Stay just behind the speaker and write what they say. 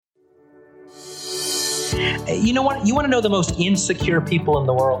You know what? You want to know the most insecure people in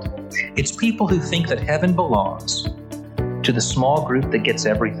the world? It's people who think that heaven belongs to the small group that gets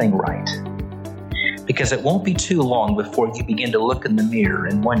everything right. Because it won't be too long before you begin to look in the mirror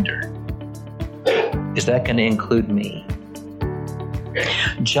and wonder, is that going to include me?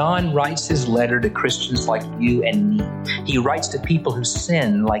 John writes his letter to Christians like you and me. He writes to people who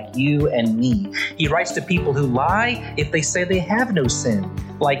sin like you and me. He writes to people who lie if they say they have no sin,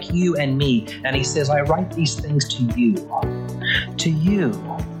 like you and me. And he says, I write these things to you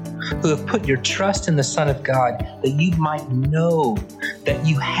who have put your trust in the Son of God, that you might know that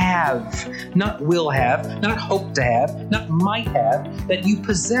you have, not will have, not hope to have, not might have, that you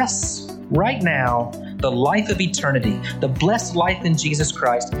possess right now the life of eternity, the blessed life in Jesus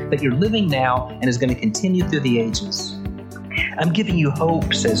Christ that you're living now and is going to continue through the ages. I'm giving you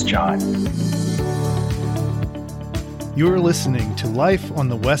hope, says John. You're listening to Life on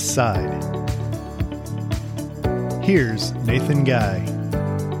the West Side. Here's Nathan Guy.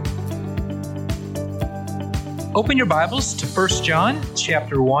 Open your Bibles to 1 John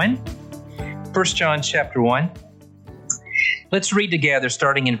chapter 1. 1 John chapter 1. Let's read together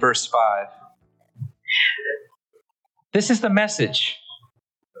starting in verse 5. This is the message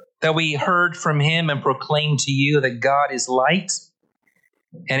that we heard from him and proclaimed to you, that God is light,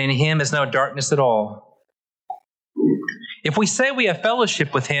 and in him is no darkness at all. If we say we have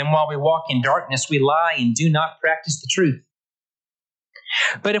fellowship with him while we walk in darkness, we lie and do not practice the truth.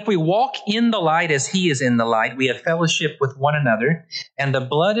 But if we walk in the light as he is in the light, we have fellowship with one another, and the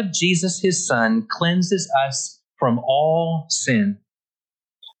blood of Jesus, his Son, cleanses us from all sin.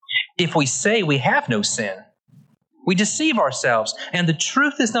 If we say we have no sin, we deceive ourselves, and the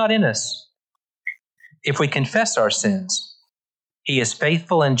truth is not in us. If we confess our sins, he is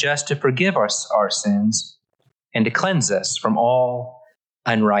faithful and just to forgive us our sins and to cleanse us from all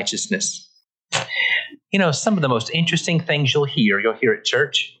unrighteousness. You know, some of the most interesting things you'll hear at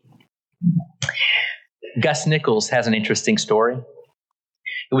church. Gus Nichols has an interesting story.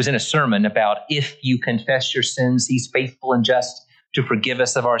 It was in a sermon about if you confess your sins, he's faithful and just to forgive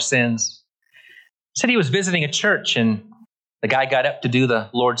us of our sins. Said he was visiting a church and the guy got up to do the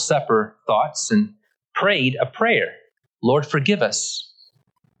Lord's Supper thoughts and prayed a prayer. Lord, forgive us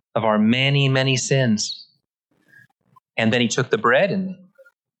of our many, many sins. And then he took the bread and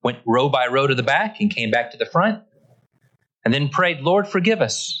went row by row to the back and came back to the front. And then prayed, Lord, forgive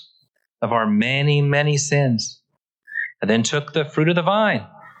us of our many, many sins. And then took the fruit of the vine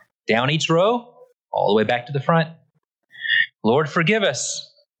down each row, all the way back to the front. Lord, forgive us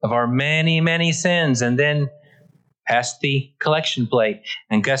of our many, many sins, and then past the collection plate.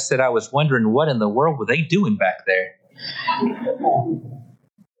 And Gus said, I was wondering what in the world were they doing back there?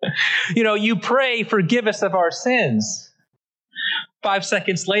 You know, you pray, forgive us of our sins. 5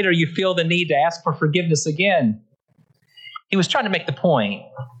 seconds later, you feel the need to ask for forgiveness again. He was trying to make the point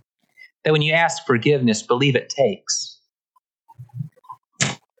that when you ask forgiveness, believe it takes.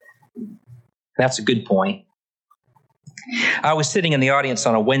 That's a good point. I was sitting in the audience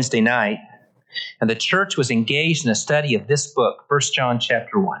on a Wednesday night, and the church was engaged in a study of this book, 1 John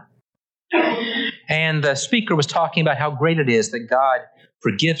chapter 1. And the speaker was talking about how great it is that God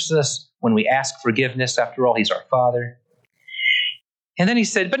forgives us when we ask forgiveness. After all, he's our Father. And then he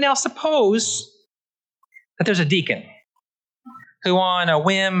said, but now suppose that there's a deacon who on a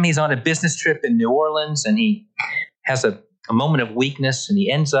whim, he's on a business trip in New Orleans, and he has a moment of weakness, and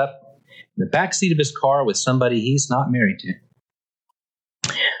he ends up in the backseat of his car with somebody he's not married to.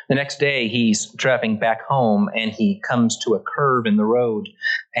 The next day, he's driving back home, and he comes to a curve in the road,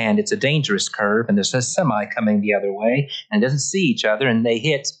 and it's a dangerous curve, and there's a semi coming the other way, and doesn't see each other, and they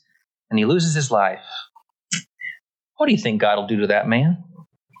hit, and he loses his life. What do you think God will do to that man?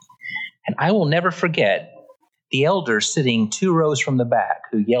 And I will never forget the elder sitting 2 rows from the back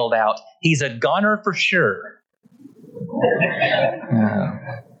who yelled out, he's a goner for sure.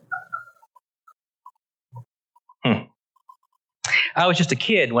 I was just a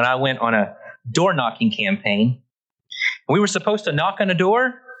kid when I went on a door knocking campaign. We were supposed to knock on a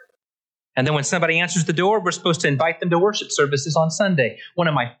door, and then when somebody answers the door, we're supposed to invite them to worship services on Sunday. One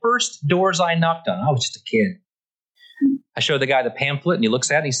of my first doors I knocked on, I was just a kid. I show the guy the pamphlet, and he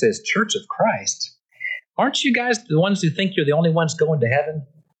looks at it and he says, Church of Christ. Aren't you guys the ones who think you're the only ones going to heaven?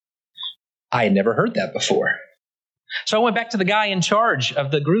 I had never heard that before. So I went back to the guy in charge of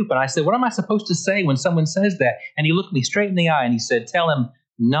the group, and I said, what am I supposed to say when someone says that? And he looked me straight in the eye, and he said, tell him,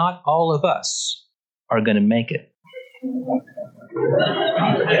 not all of us are going to make it.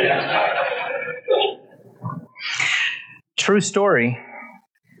 True story.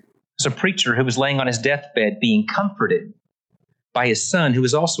 There's a preacher who was laying on his deathbed being comforted by his son, who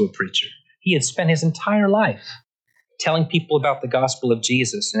was also a preacher. He had spent his entire life telling people about the gospel of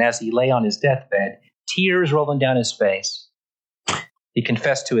Jesus, and as he lay on his deathbed, tears rolling down his face, he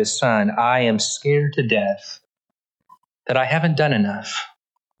confessed to his son, I am scared to death that I haven't done enough.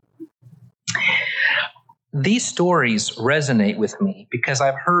 These stories resonate with me because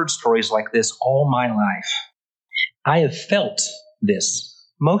I've heard stories like this all my life. I have felt this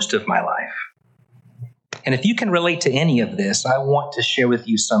most of my life. And if you can relate to any of this, I want to share with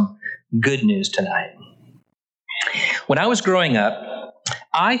you some good news tonight. When I was growing up,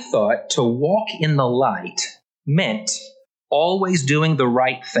 I thought to walk in the light meant always doing the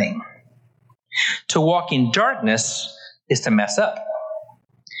right thing. To walk in darkness is to mess up.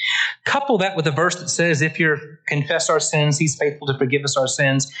 Couple that with a verse that says, if you confess our sins, he's faithful to forgive us our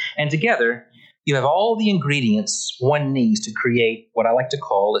sins. And together, you have all the ingredients one needs to create what I like to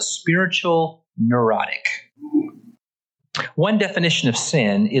call a spiritual neurotic. One definition of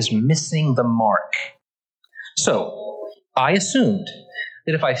sin is missing the mark. So, I assumed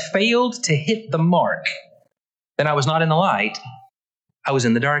that if I failed to hit the mark, then I was not in the light, I was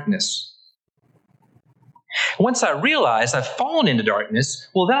in the darkness. Once I realized I've fallen into darkness,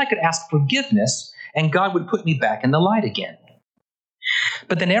 well, then I could ask forgiveness, and God would put me back in the light again.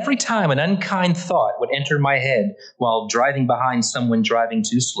 But then every time an unkind thought would enter my head while driving behind someone driving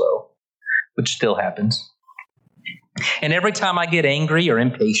too slow, which still happens, and every time I get angry or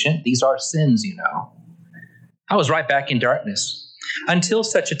impatient, these are sins, I was right back in darkness until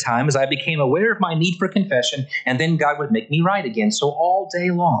such a time as I became aware of my need for confession, and then God would make me right again. So all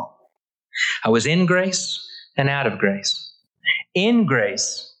day long, I was in grace and out of grace, in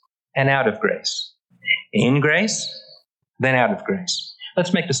grace and out of grace, in grace, then out of grace.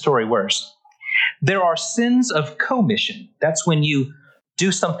 Let's make the story worse. There are sins of commission. That's when you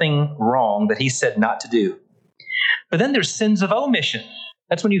do something wrong that he said not to do. But then there's sins of omission.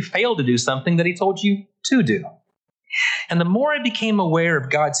 That's when you fail to do something that he told you to do. And the more I became aware of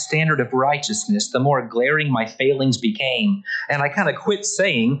God's standard of righteousness, the more glaring my failings became. And I kind of quit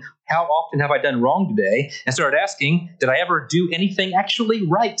saying, how often have I done wrong today? And started asking, did I ever do anything actually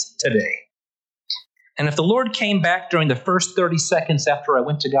right today? And if the Lord came back during the first 30 seconds after I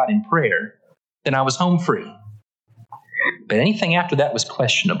went to God in prayer, then I was home free. But anything after that was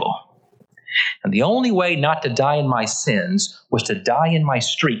questionable. And the only way not to die in my sins was to die in my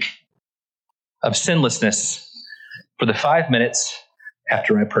streak of sinlessness for the 5 minutes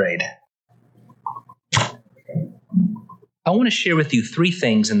after I prayed. I want to share with you 3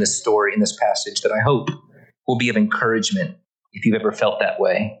 things in this story, in this passage, that I hope will be of encouragement if you've ever felt that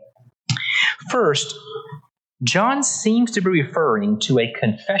way. First, John seems to be referring to a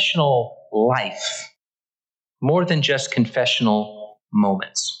confessional life more than just confessional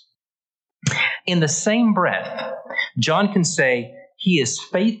moments. In the same breath, John can say, he is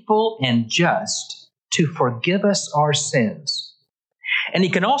faithful and just to forgive us our sins. And he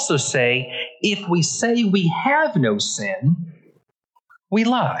can also say, if we say we have no sin, we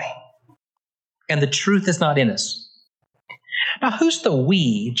lie, and the truth is not in us. Now, who's the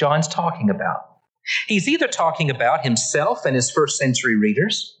we John's talking about? He's either talking about himself and his first century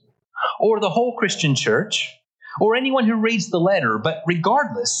readers, or the whole Christian church, or anyone who reads the letter. But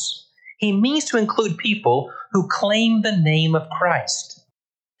regardless, he means to include people who claim the name of Christ.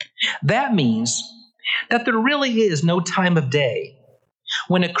 That means that there really is no time of day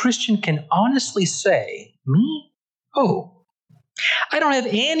when a Christian can honestly say, me? Oh, I don't have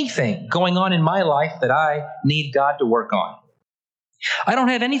anything going on in my life that I need God to work on. I don't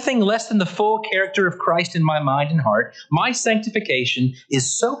have anything less than the full character of Christ in my mind and heart. My sanctification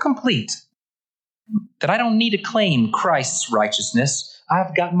is so complete that I don't need to claim Christ's righteousness.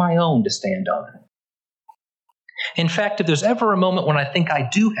 I've got my own to stand on. In fact, if there's ever a moment when I think I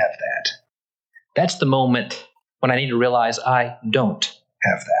do have that, that's the moment when I need to realize I don't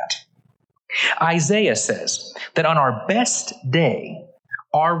have that. Isaiah says that on our best day,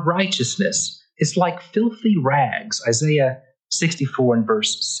 our righteousness is like filthy rags. Isaiah 64 and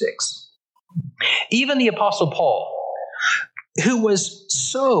verse 6. Even the Apostle Paul, who was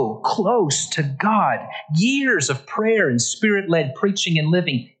so close to God, years of prayer and spirit-led preaching and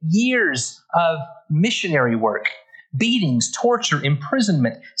living, years of missionary work, beatings, torture,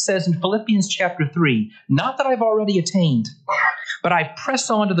 imprisonment, says in Philippians chapter 3, not that I've already attained, but I press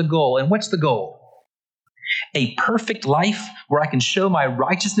on to the goal. And what's the goal? A perfect life where I can show my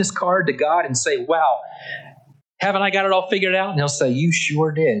righteousness card to God and say, wow, haven't I got it all figured out? And he'll say, you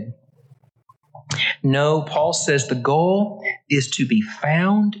sure did. No, Paul says the goal is to be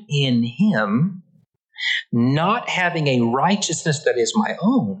found in him, not having a righteousness that is my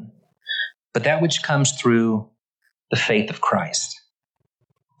own, but that which comes through the faith of Christ.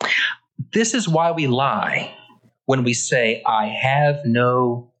 This is why we lie when we say, I have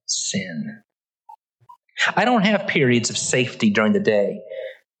no sin. I don't have periods of safety during the day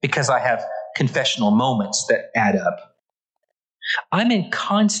because I have confessional moments that add up. I'm in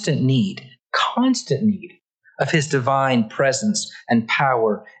constant need of His divine presence and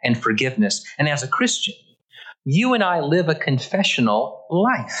power and forgiveness. And as a Christian, you and I live a confessional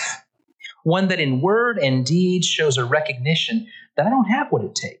life, one that in word and deed shows a recognition that I don't have what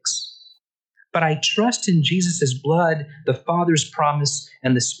it takes. But I trust in Jesus' blood, the Father's promise,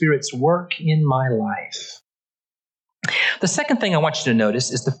 and the Spirit's work in my life. The second thing I want you to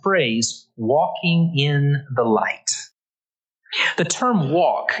notice is the phrase, walking in the light. The term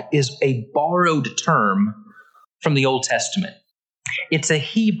walk is a borrowed term from the Old Testament. It's a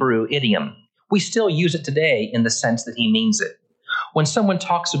Hebrew idiom. We still use it today in the sense that he means it. When someone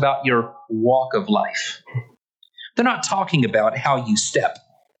talks about your walk of life, they're not talking about how you step.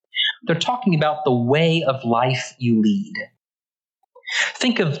 They're talking about the way of life you lead.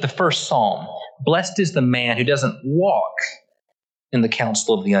 Think of the first Psalm. Blessed is the man who doesn't walk in the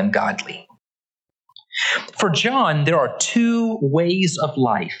counsel of the ungodly. For John, there are two ways of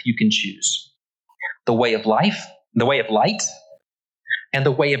life you can choose. The way of life, the way of light, and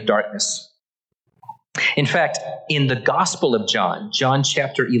the way of darkness. In fact, in the Gospel of John, John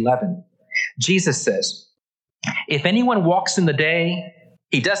chapter 11, Jesus says, if anyone walks in the day,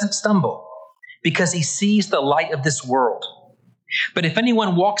 he doesn't stumble because he sees the light of this world. But if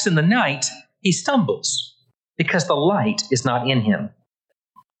anyone walks in the night, he stumbles because the light is not in him.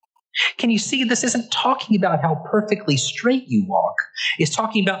 Can you see this isn't talking about how perfectly straight you walk? It's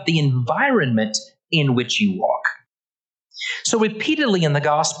talking about the environment in which you walk. So repeatedly in the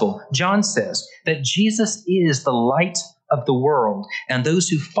gospel, John says that Jesus is the light of the world, and those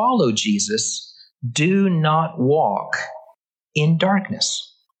who follow Jesus do not walk in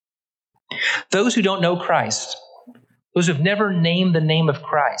darkness. Those who don't know Christ, those who've never named the name of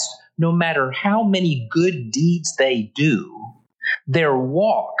Christ, no matter how many good deeds they do, their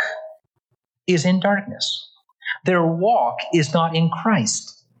walk is in darkness. Their walk is not in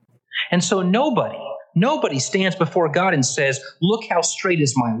Christ. And so nobody stands before God and says, look how straight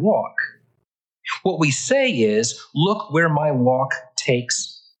is my walk. What we say is, look where my walk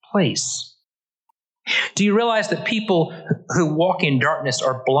takes place. Do you realize that people who walk in darkness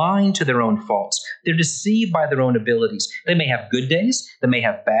are blind to their own faults? They're deceived by their own abilities. They may have good days. They may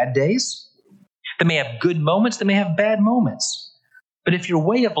have bad days. They may have good moments. They may have bad moments. But if your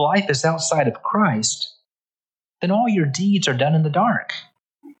way of life is outside of Christ, then all your deeds are done in the dark.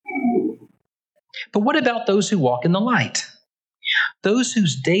 But what about those who walk in the light? Those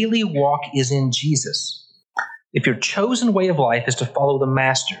whose daily walk is in Jesus. If your chosen way of life is to follow the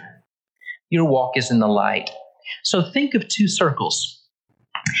Master, your walk is in the light. So think of two circles,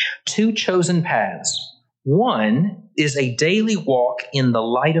 two chosen paths. One is a daily walk in the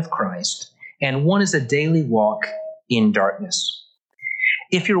light of Christ, and one is a daily walk in darkness.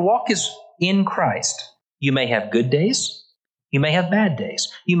 If your walk is in Christ, you may have good days, you may have bad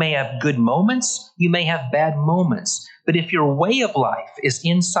days, you may have good moments, you may have bad moments. But if your way of life is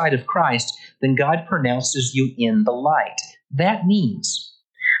inside of Christ, then God pronounces you in the light. That means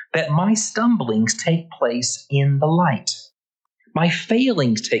that my stumblings take place in the light. My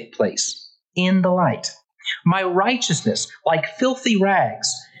failings take place in the light. My righteousness, like filthy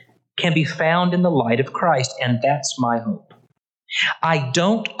rags, can be found in the light of Christ, and that's my hope. I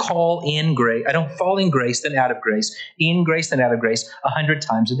don't fall in grace then out of grace, in grace then out of grace 100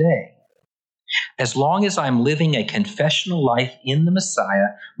 times a day. As long as I'm living a confessional life in the Messiah,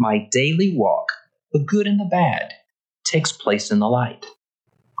 my daily walk, the good and the bad, takes place in the light.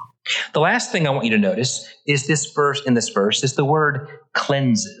 The last thing I want you to notice is this verse is the word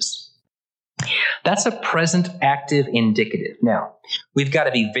cleanses. That's a present active indicative. Now, we've got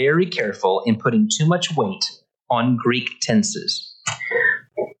to be very careful in putting too much weight on Greek tenses.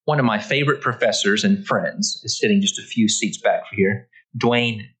 One of my favorite professors and friends is sitting just a few seats back from here.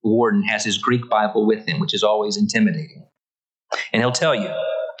 Dwayne Warden has his Greek Bible with him, which is always intimidating. And he'll tell you,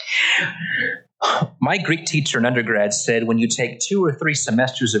 my Greek teacher in undergrad said when you take 2 or 3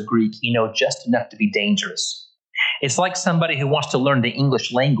 semesters of Greek, you know just enough to be dangerous. It's like somebody who wants to learn the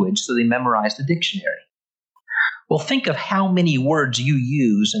English language so they memorize the dictionary. Well, think of how many words you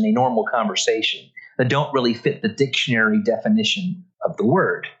use in a normal conversation that don't really fit the dictionary definition of the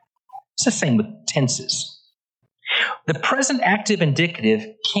word. It's the same with tenses. The present active indicative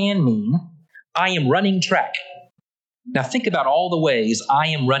can mean, I am running track. Now think about all the ways I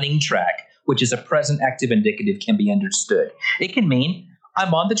am running track, which is a present active indicative, can be understood. It can mean,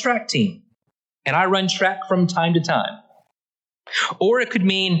 I'm on the track team, and I run track from time to time. Or it could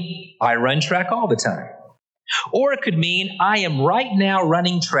mean, I run track all the time. Or it could mean, I am right now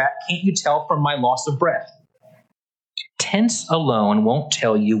running track, can't you tell from my loss of breath? Tense alone won't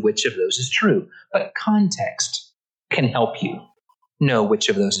tell you which of those is true, but context can help you know which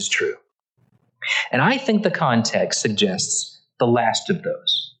of those is true. And I think the context suggests the last of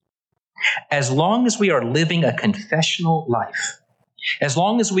those. As long as we are living a confessional life, as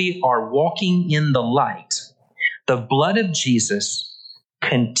long as we are walking in the light, the blood of Jesus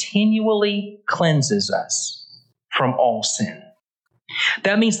continually cleanses us from all sin.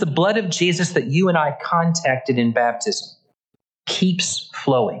 That means the blood of Jesus that you and I contacted in baptism keeps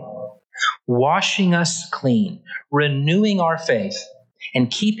flowing, washing us clean, renewing our faith,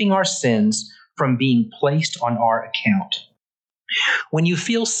 and keeping our sins from being placed on our account. When you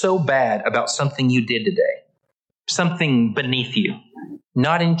feel so bad about something you did today, something beneath you,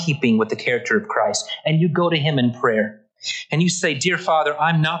 not in keeping with the character of Christ, and you go to him in prayer, and you say, Dear Father,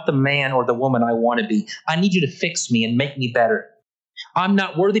 I'm not the man or the woman I want to be. I need you to fix me and make me better. I'm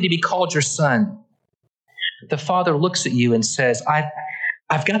not worthy to be called your son. The Father looks at you and says,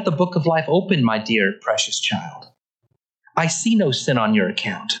 I've got the book of life open, my dear, precious child. I see no sin on your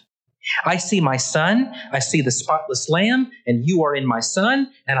account. I see my son, I see the spotless lamb, and you are in my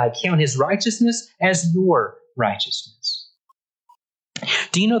son, and I count his righteousness as your righteousness.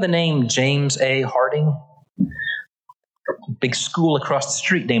 Do you know the name James A. Harding? Big school across the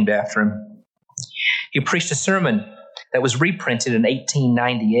street named after him. He preached a sermon that was reprinted in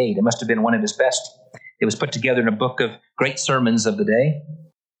 1898. It must have been one of his best. It was put together in a book of great sermons of the day.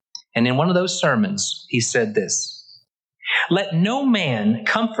 And in one of those sermons, he said this, Let no man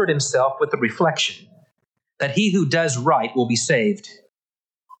comfort himself with the reflection that he who does right will be saved.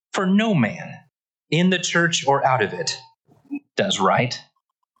 For no man, in the church or out of it, does right.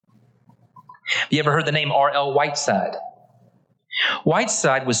 Have you ever heard the name R.L. Whiteside?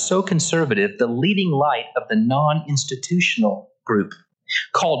 Whiteside was so conservative, the leading light of the non-institutional group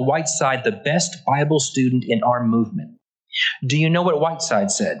called Whiteside the best Bible student in our movement. Do you know what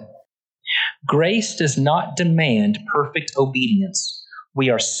Whiteside said? Grace does not demand perfect obedience. We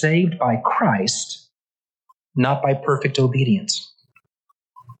are saved by Christ, not by perfect obedience.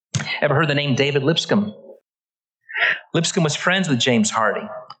 Ever heard the name David Lipscomb? Lipscomb was friends with James Harding,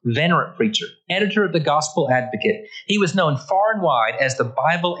 venerate preacher, editor of the Gospel Advocate. He was known far and wide as the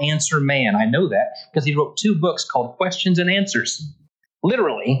Bible Answer Man. I know that because he wrote 2 books called Questions and Answers.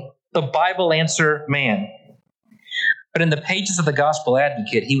 Literally, the Bible Answer Man. But in the pages of the Gospel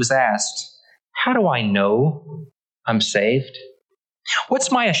Advocate, he was asked, how do I know I'm saved?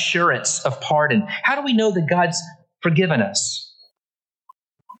 What's my assurance of pardon? How do we know that God's forgiven us?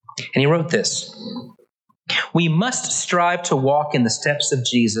 And he wrote this, We must strive to walk in the steps of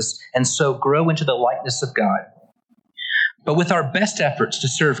Jesus and so grow into the likeness of God. But with our best efforts to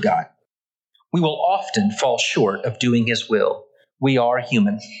serve God, we will often fall short of doing his will. We are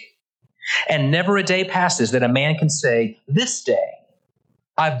human. And never a day passes that a man can say, this day,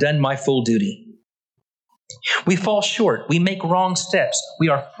 I've done my full duty. We fall short. We make wrong steps. We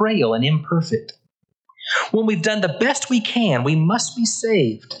are frail and imperfect. When we've done the best we can, we must be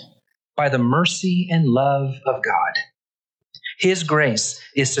saved by the mercy and love of God. His grace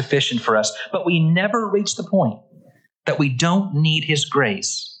is sufficient for us, but we never reach the point that we don't need his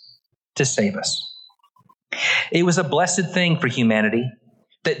grace to save us. It was a blessed thing for humanity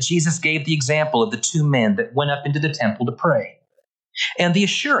that Jesus gave the example of the 2 men that went up into the temple to pray, and the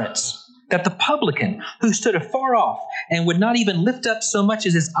assurance that the publican who stood afar off and would not even lift up so much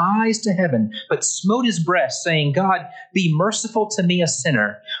as his eyes to heaven, but smote his breast, saying, God, be merciful to me, a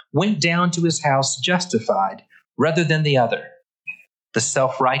sinner, went down to his house justified rather than the other, the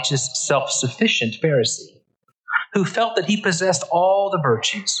self-righteous, self-sufficient Pharisee, who felt that he possessed all the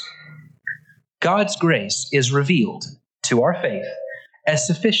virtues. God's grace is revealed to our faith as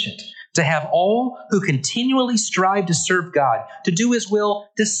sufficient to have all who continually strive to serve God, to do his will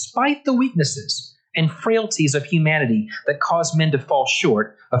despite the weaknesses and frailties of humanity that cause men to fall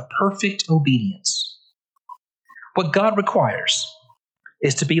short of perfect obedience. What God requires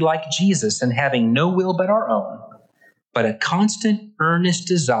is to be like Jesus in having no will but our own, but a constant, earnest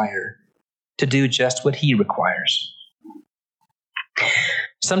desire to do just what he requires.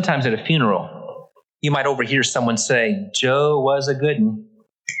 Sometimes at a funeral, you might overhear someone say, Joe was a good one.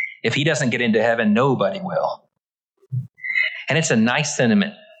 If he doesn't get into heaven, nobody will. And it's a nice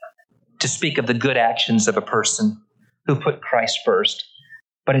sentiment to speak of the good actions of a person who put Christ first,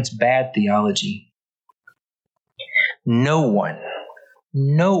 but it's bad theology. No one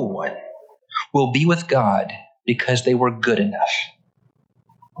will be with God because they were good enough.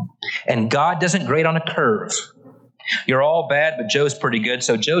 And God doesn't grade on a curve. You're all bad, but Joe's pretty good,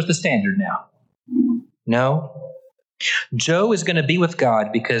 so Joe's the standard now. No. Joe is going to be with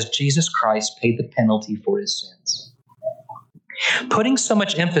God because Jesus Christ paid the penalty for his sins. Putting so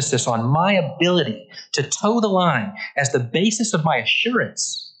much emphasis on my ability to toe the line as the basis of my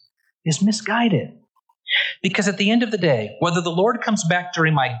assurance is misguided. Because at the end of the day, whether the Lord comes back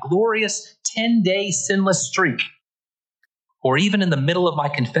during my glorious 10-day sinless streak, or even in the middle of my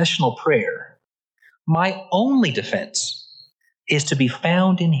confessional prayer, my only defense is to be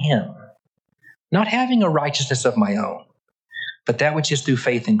found in him, not having a righteousness of my own, but that which is through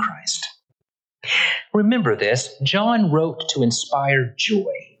faith in Christ. Remember this, John wrote to inspire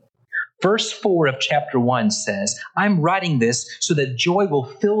joy. Verse 4 of chapter 1 says, I'm writing this so that joy will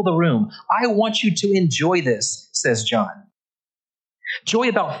fill the room. I want you to enjoy this, says John. Joy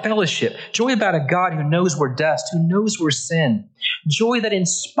about fellowship, joy about a God who knows we're dust, who knows we're sin. Joy that in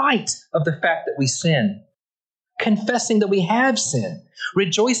spite of the fact that we sin, confessing that we have sinned,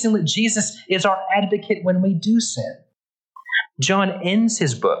 rejoicing that Jesus is our advocate when we do sin. John ends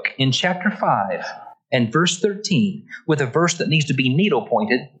his book in chapter 5 and verse 13 with a verse that needs to be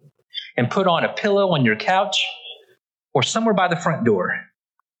needle-pointed and put on a pillow on your couch or somewhere by the front door.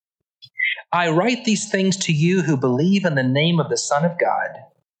 I write these things to you who believe in the name of the Son of God,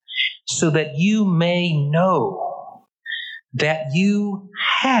 so that you may know that you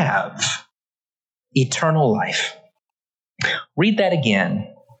have eternal life. Read that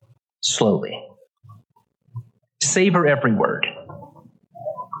again slowly. Savor every word.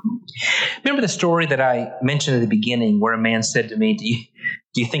 Remember the story that I mentioned at the beginning where a man said to me,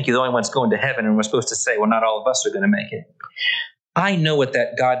 do you think you're the only ones going to heaven? And we're supposed to say, well, not all of us are going to make it. I know what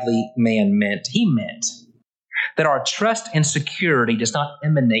that godly man meant. He meant that our trust and security does not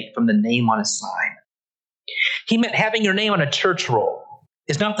emanate from the name on a sign. He meant having your name on a church roll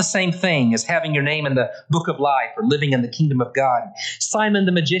is not the same thing as having your name in the book of life or living in the kingdom of God. Simon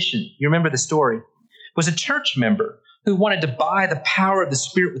the magician, you remember the story, was a church member who wanted to buy the power of the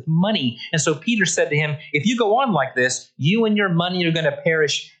Spirit with money. And so Peter said to him, if you go on like this, you and your money are going to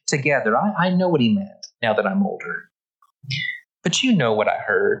perish together. I know what he meant now that I'm older. But you know what I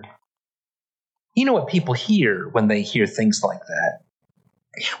heard. You know what people hear when they hear things like that.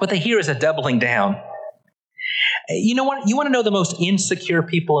 What they hear is a doubling down. You know what? You want to know the most insecure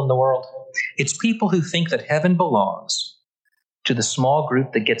people in the world? It's people who think that heaven belongs to the small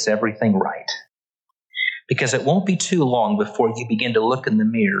group that gets everything right. Because it won't be too long before you begin to look in the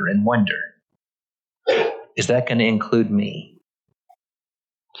mirror and wonder, is that going to include me?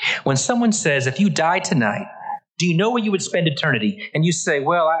 When someone says, if you die tonight, do you know where you would spend eternity? And you say,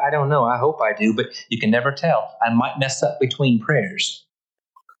 well, I don't know. I hope I do, but you can never tell. I might mess up between prayers.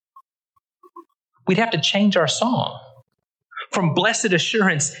 We'd have to change our song from blessed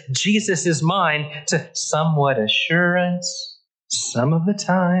assurance, Jesus is mine, to somewhat assurance, some of the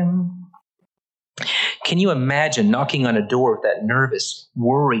time. Can you imagine knocking on a door with that nervous,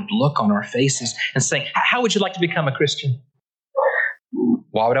 worried look on our faces and saying, how would you like to become a Christian?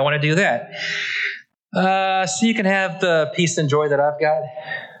 Why would I want to do that? So you can have the peace and joy that I've got.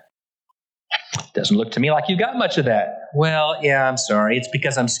 Doesn't look to me like you got much of that. Well, yeah, I'm sorry. It's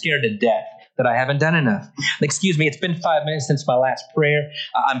because I'm scared to death that I haven't done enough. Excuse me, it's been 5 minutes since my last prayer.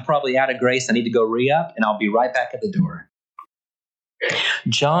 I'm probably out of grace. I need to go re-up, and I'll be right back at the door.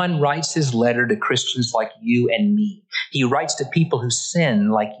 John writes his letter to Christians like you and me. He writes to people who sin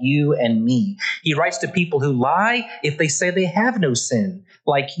like you and me. He writes to people who lie if they say they have no sin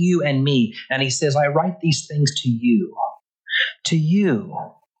like you and me. And he says, I write these things to you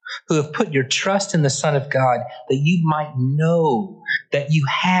who have put your trust in the Son of God, that you might know that you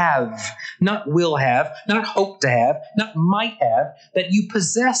have, not will have, not hope to have, not might have, that you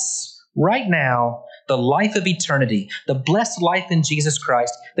possess right now the life of eternity, the blessed life in Jesus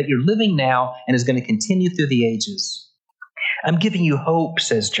Christ that you're living now and is going to continue through the ages. I'm giving you hope,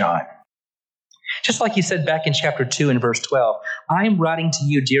 says John. Just like he said back in chapter 2 and verse 12, I'm writing to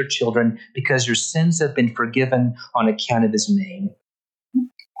you, dear children, because your sins have been forgiven on account of his name.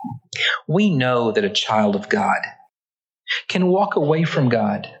 We know that a child of God can walk away from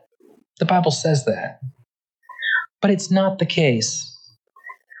God. The Bible says that. But it's not the case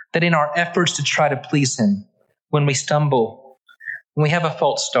that in our efforts to try to please him, when we stumble, when we have a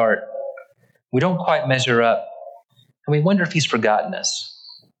false start, we don't quite measure up, and we wonder if he's forgotten us.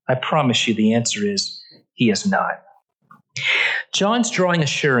 I promise you the answer is he has not. John's drawing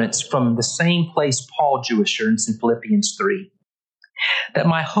assurance from the same place Paul drew assurance in Philippians 3, that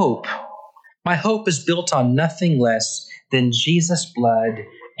my hope is built on nothing less than Jesus' blood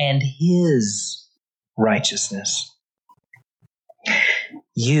and his righteousness.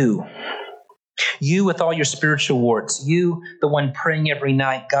 You with all your spiritual warts. You, the one praying every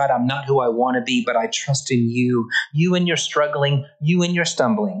night, God, I'm not who I want to be, but I trust in you. You in your struggling. You in your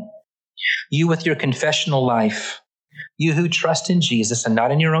stumbling. You with your confessional life. You who trust in Jesus and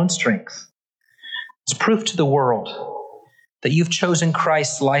not in your own strength. It's proof to the world that you've chosen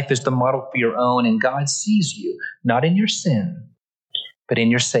Christ's life as the model for your own, and God sees you, not in your sin, but in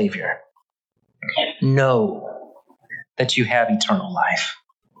your Savior. Know that you have eternal life.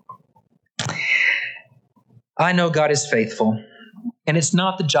 I know God is faithful, and it's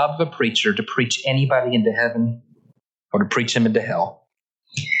not the job of a preacher to preach anybody into heaven or to preach them into hell.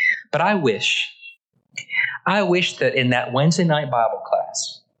 But I wish that in that Wednesday night Bible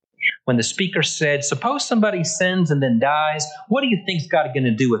class, when the speaker said, suppose somebody sins and then dies, what do you think's God going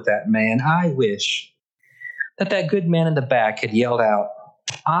to do with that man? I wish that good man in the back had yelled out,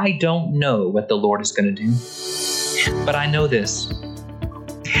 I don't know what the Lord is going to do, but I know this.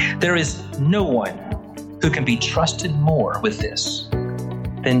 There is no one who can be trusted more with this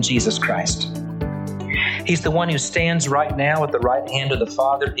than Jesus Christ. He's the one who stands right now at the right hand of the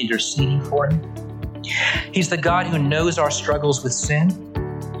Father interceding for him. He's the God who knows our struggles with sin.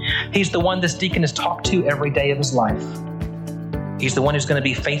 He's the one this deacon has talked to every day of his life. He's the one who's going to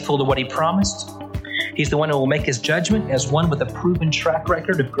be faithful to what he promised. He's the one who will make his judgment as one with a proven track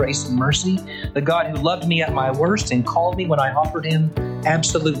record of grace and mercy. The God who loved me at my worst and called me when I offered him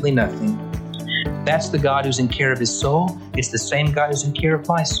absolutely nothing. That's the God who's in care of his soul. It's the same God who's in care of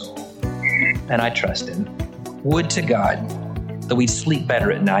my soul. And I trust him. Would to God that we'd sleep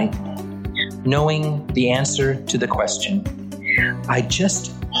better at night, knowing the answer to the question, I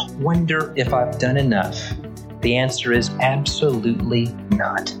just wonder if I've done enough. The answer is absolutely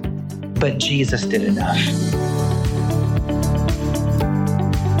not. But Jesus did enough.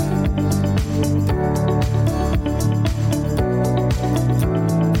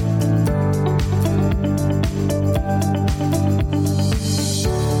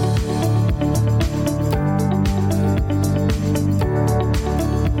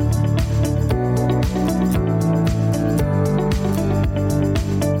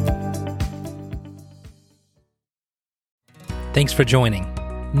 Thanks for joining.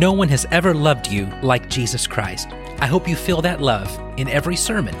 No one has ever loved you like Jesus Christ. I hope you feel that love in every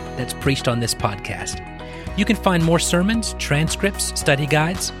sermon that's preached on this podcast. You can find more sermons, transcripts, study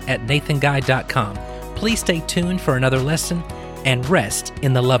guides at nathanguide.com. Please stay tuned for another lesson and rest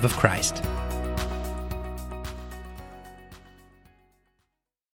in the love of Christ.